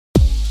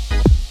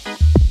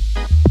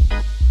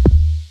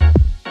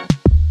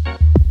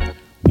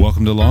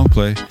welcome to Long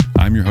Play.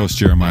 I'm your host,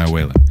 Jeremiah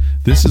Whalen.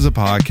 This is a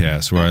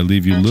podcast where I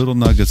leave you little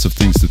nuggets of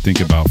things to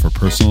think about for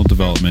personal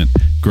development,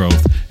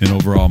 growth, and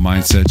overall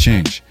mindset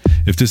change.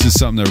 If this is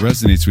something that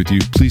resonates with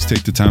you, please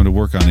take the time to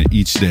work on it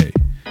each day.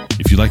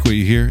 If you like what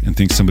you hear and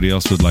think somebody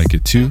else would like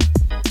it too,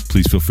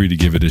 please feel free to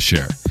give it a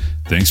share.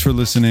 Thanks for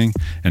listening,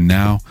 and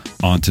now,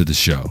 on to the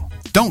show.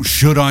 Don't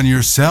should on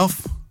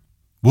yourself.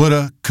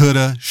 Woulda,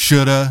 coulda,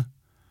 shoulda.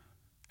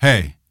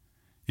 Hey,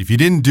 if you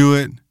didn't do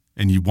it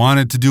and you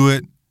wanted to do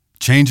it,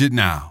 change it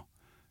now.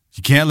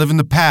 You can't live in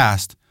the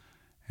past,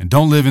 and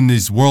don't live in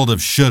this world of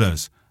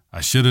shouldas.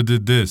 I shoulda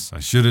did this, I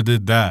shoulda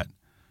did that.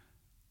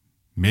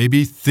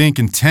 Maybe think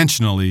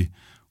intentionally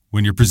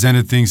when you're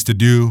presented things to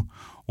do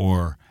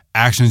or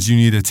actions you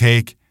need to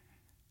take,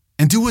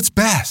 and do what's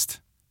best.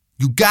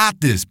 You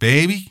got this,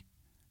 baby.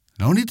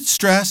 No need to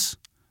stress.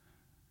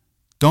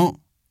 Don't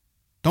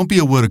be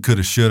a woulda,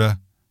 coulda, shoulda.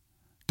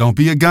 Don't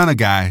be a gonna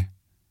guy.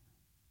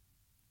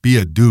 Be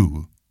a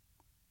do.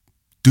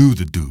 Do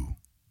the do.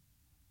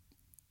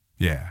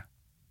 Yeah.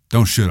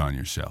 Don't shit on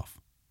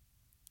yourself.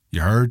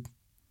 You heard?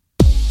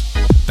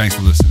 Thanks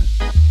for listening.